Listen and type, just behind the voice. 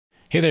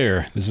Hey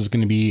there, this is going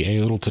to be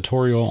a little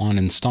tutorial on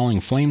installing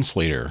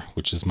flameslater,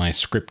 which is my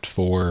script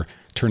for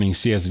turning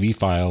CSV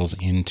files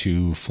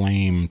into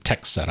Flame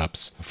text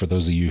setups. For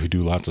those of you who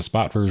do lots of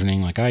spot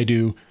versioning like I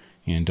do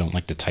and don't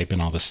like to type in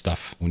all this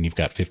stuff when you've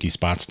got 50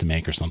 spots to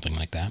make or something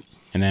like that.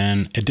 And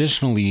then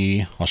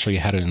additionally, I'll show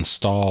you how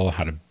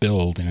to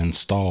build and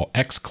install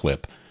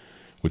xclip,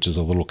 which is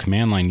a little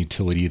command line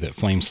utility that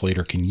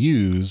flameslater can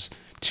use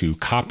to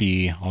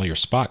copy all your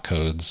spot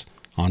codes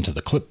onto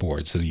the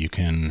clipboard so that you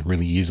can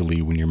really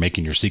easily, when you're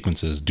making your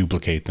sequences,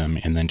 duplicate them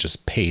and then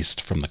just paste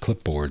from the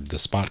clipboard the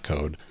spot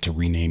code to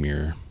rename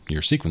your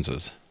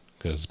sequences,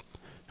 because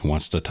who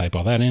wants to type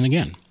all that in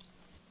again?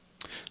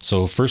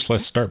 So first,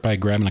 let's start by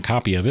grabbing a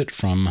copy of it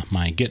from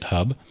my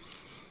GitHub,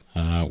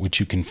 which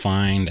you can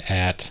find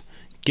at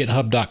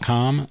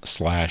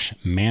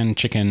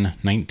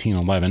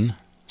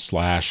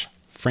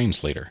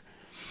github.com/manchicken1911/flameslater.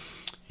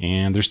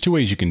 And there's two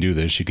ways you can do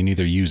this. You can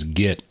either use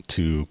git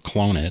to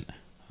clone it,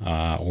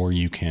 or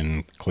you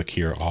can click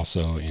here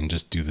also and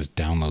just do this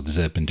download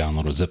zip and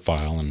download a zip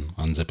file and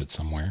unzip it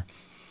somewhere.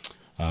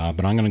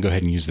 But I'm going to go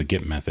ahead and use the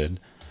git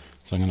method.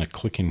 So I'm going to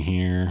click in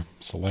here,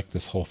 select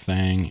this whole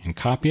thing and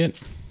copy it.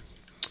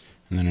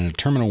 And then in a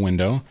terminal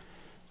window,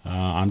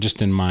 I'm just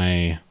in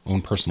my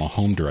own personal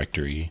home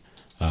directory.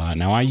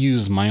 Now I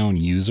use my own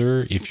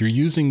user. If you're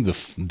using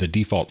the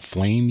default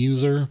Flame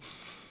user,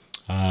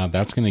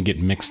 that's going to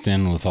get mixed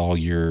in with all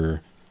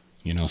your,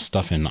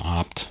 stuff in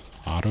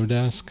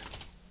Autodesk.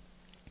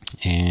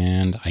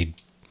 And I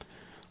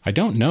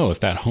don't know if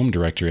that home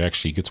directory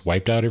actually gets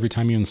wiped out every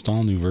time you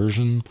install a new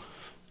version.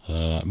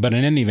 But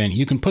in any event,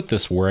 you can put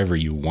this wherever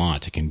you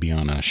want. It can be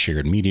on a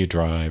shared media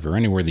drive or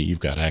anywhere that you've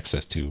got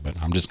access to, but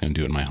I'm just going to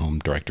do it in my home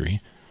directory.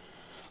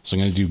 So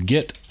I'm going to do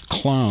git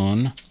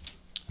clone,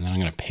 and then I'm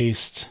going to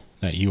paste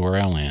that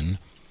URL in,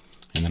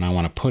 and then I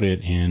want to put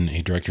it in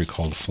a directory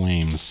called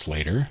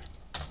flameslater.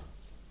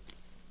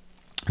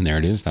 And there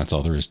it is. That's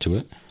all there is to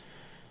it.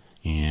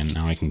 And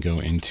now I can go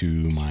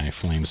into my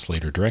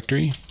flameslater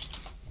directory,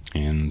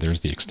 and there's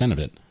the extent of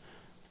it.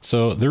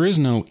 So there is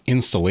no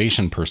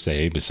installation per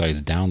se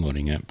besides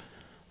downloading it.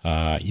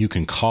 You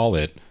can call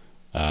it,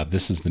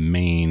 this is the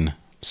main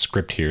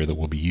script here that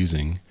we'll be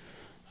using.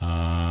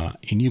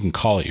 And you can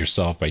call it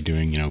yourself by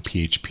doing,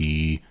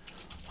 PHP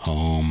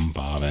home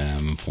bob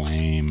m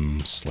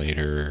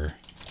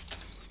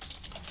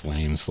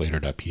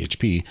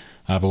flameslater.php.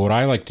 But what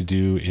I like to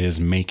do is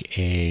make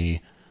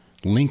a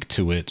link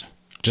to it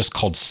just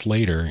called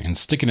Slater and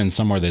stick it in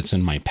somewhere that's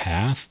in my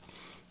path.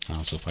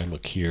 So if I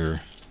look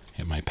here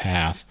at my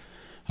path,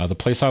 the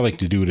place I like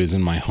to do it is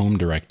in my home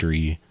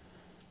directory,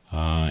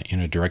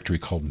 in a directory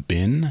called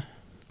bin,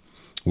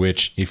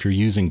 which if you're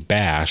using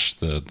bash,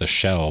 the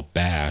shell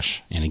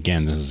bash, and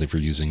again, this is if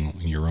you're using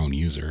your own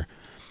user,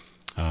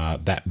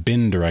 that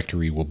bin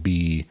directory will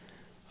be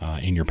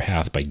in your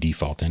path by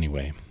default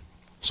anyway.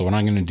 So what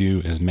I'm going to do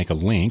is make a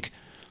link.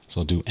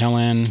 So I'll do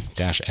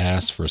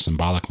ln-s for a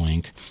symbolic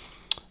link,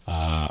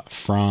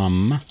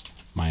 from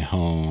my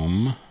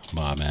home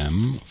bob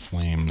m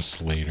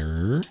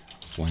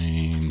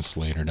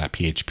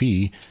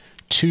flameslater.php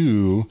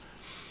to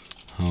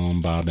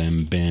home bob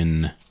m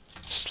bin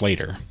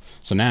slater.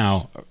 So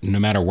now, no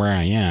matter where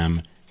I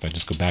am, if I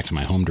just go back to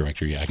my home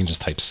directory, I can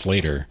just type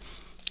Slater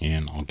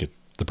and I'll get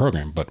the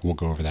program, but we'll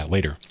go over that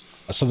later.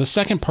 So the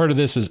second part of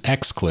this is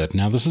xclip.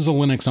 Now this is a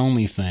Linux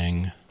only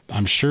thing.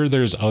 I'm sure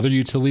there's other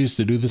utilities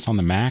to do this on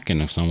the Mac,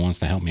 and if someone wants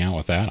to help me out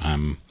with that,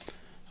 I'd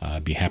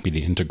be happy to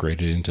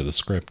integrate it into the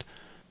script.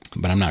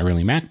 But I'm not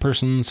really a Mac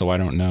person, so I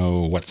don't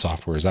know what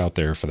software is out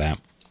there for that.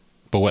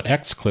 But what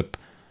xclip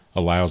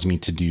allows me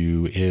to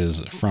do is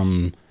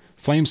from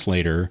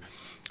flameslater,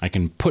 I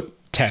can put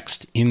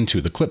text into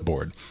the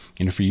clipboard.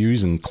 And if you're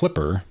using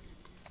Clipper,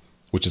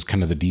 which is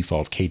kind of the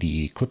default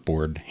KDE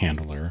clipboard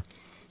handler,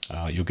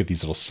 you'll get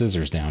these little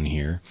scissors down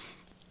here.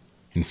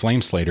 And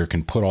flameslater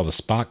can put all the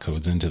spot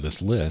codes into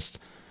this list.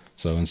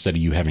 So instead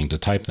of you having to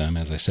type them,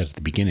 as I said at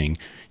the beginning,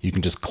 you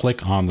can just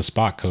click on the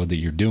spot code that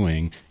you're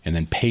doing and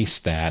then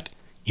paste that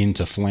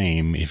into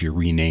Flame if you're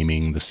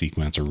renaming the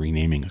sequence or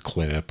renaming a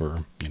clip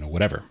or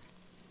whatever.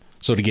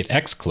 So to get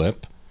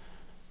xclip,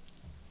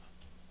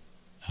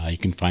 you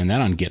can find that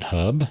on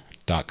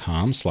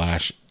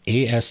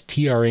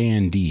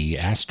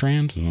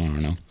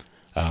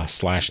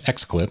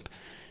github.com/astrand/xclip.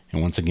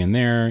 And once again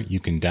there, you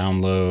can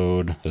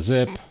download the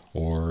zip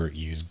or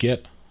use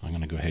git. I'm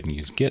going to go ahead and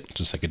use git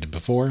just like I did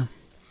before.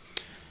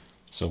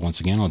 So once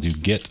again, I'll do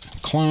git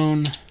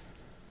clone.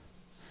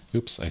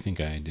 Oops, I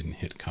think I didn't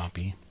hit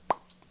copy.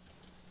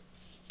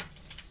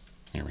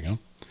 There we go.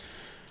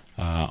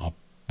 I'll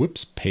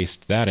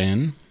paste that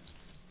into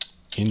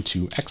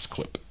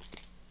xclip.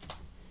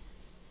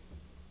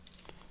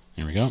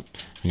 There we go. I'm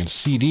going to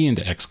cd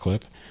into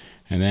xclip.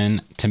 And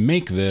then to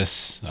make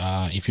this,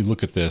 if you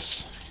look at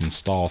this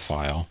install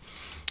file,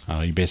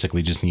 you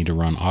basically just need to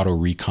run auto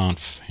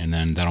reconf, and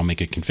then that'll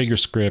make a configure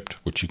script,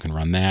 which you can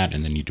run that,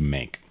 and then you do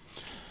make.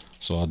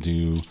 So I'll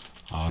do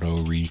auto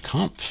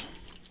reconf.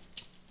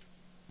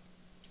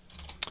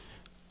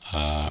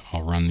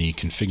 I'll run the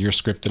configure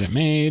script that it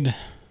made.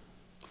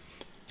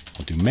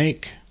 I'll do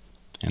make,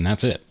 and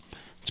that's it.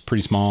 It's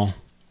pretty small.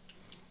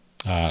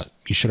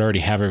 You should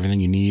already have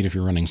everything you need if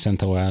you're running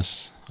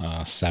CentOS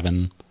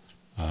 7.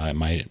 It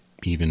might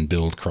even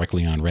build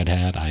correctly on Red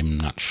Hat. I'm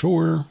not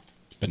sure.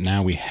 But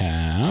now we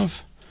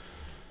have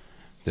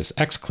this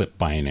xclip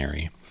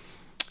binary.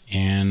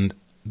 And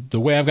the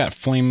way I've got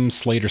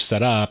flameslater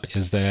set up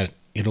is that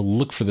it'll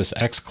look for this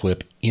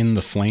xclip in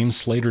the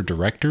flameslater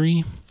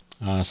directory,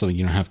 so that you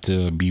don't have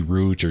to be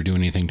root or do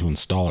anything to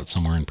install it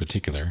somewhere in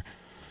particular.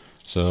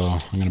 So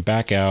I'm going to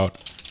back out,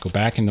 go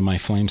back into my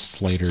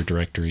flameslater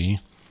directory,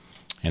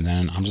 and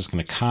then I'm just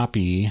going to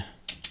copy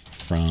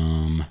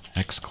from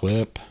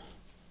xclip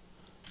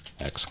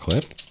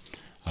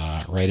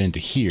right into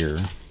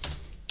here.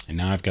 And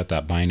now I've got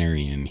that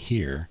binary in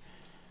here,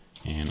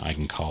 and I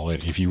can call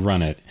it, if you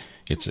run it,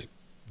 it's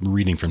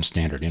reading from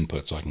standard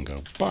input, so I can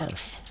go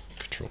barf,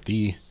 Control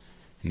D,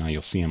 and now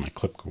you'll see on my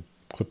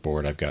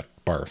clipboard I've got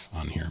barf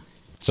on here.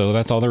 So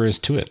that's all there is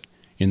to it.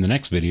 In the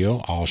next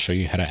video, I'll show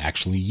you how to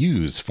actually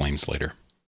use flameslater.